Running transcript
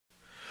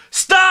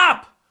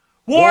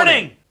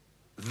Warning!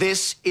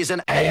 This is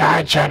an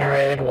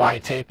AI-generated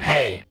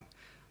YTP.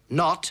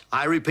 not,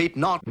 I repeat,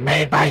 not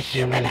Made by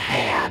human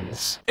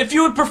hands. If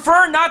you would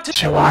prefer not to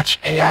To watch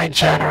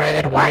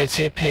AI-generated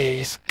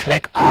YTPs,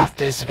 click off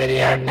this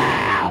video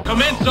now.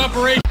 commence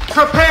operation.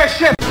 Prepare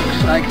ship!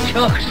 Looks like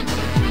Chuck's.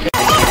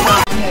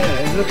 Yeah,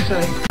 it looks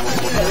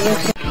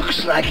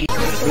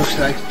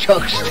like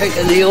Chuck's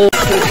taking the old.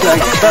 Looks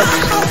like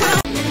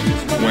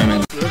Chuck's.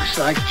 Women. Looks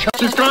like Chuck.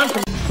 She's gone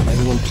from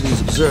Everyone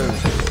please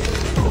observe.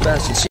 The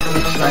bastard.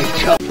 Looks like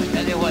Chuck.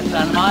 Tell you what's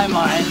on my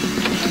mind.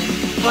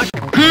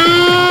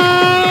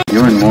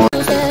 You're in more.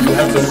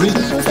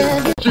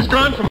 she's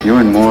gone from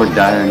You're in more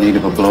dire need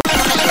of a blow.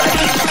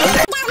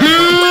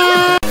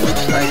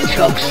 Looks like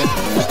Chuck's.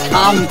 A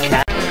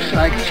tomcat. Looks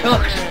like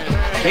Chuck's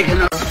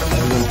taking a.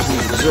 Everyone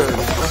please observe.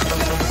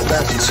 The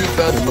bastard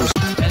seatbelt and most.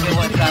 Tell you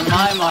what's on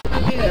my mind.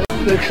 Yeah,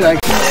 looks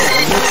like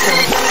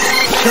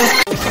Chuck.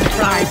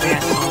 Try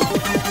this.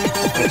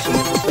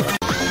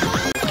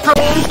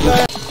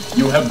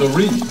 You have the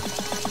read.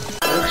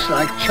 Looks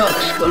like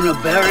Chuck's gonna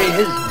bury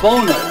his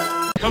boner.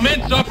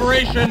 commence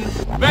operation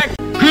back.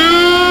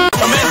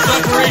 Commence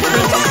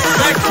operation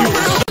vacuum.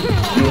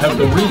 You have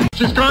the read.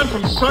 She's gone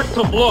from suck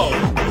to blow.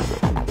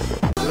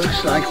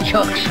 Looks like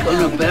Chuck's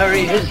gonna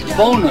bury his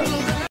boner.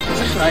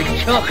 Looks like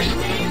Chuck's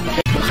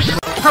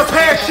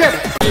Prepare ship!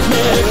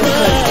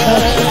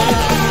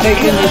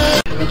 taking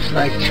this. Looks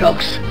like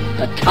Chuck's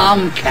a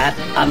tomcat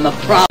on the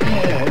prop.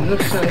 Yeah, it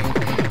looks like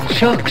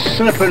Chuck's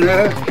slipping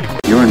her.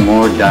 You're in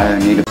more dire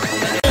need of.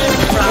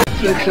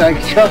 Looks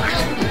like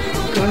Chuck's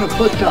gonna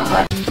put the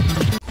hot.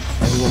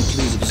 Everyone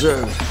please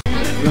observe.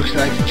 Looks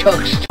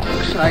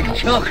like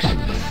Chuck's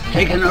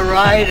taking a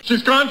ride.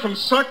 She's gone from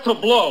suck to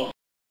blow.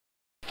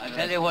 I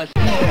tell you what.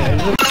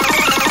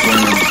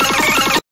 Women.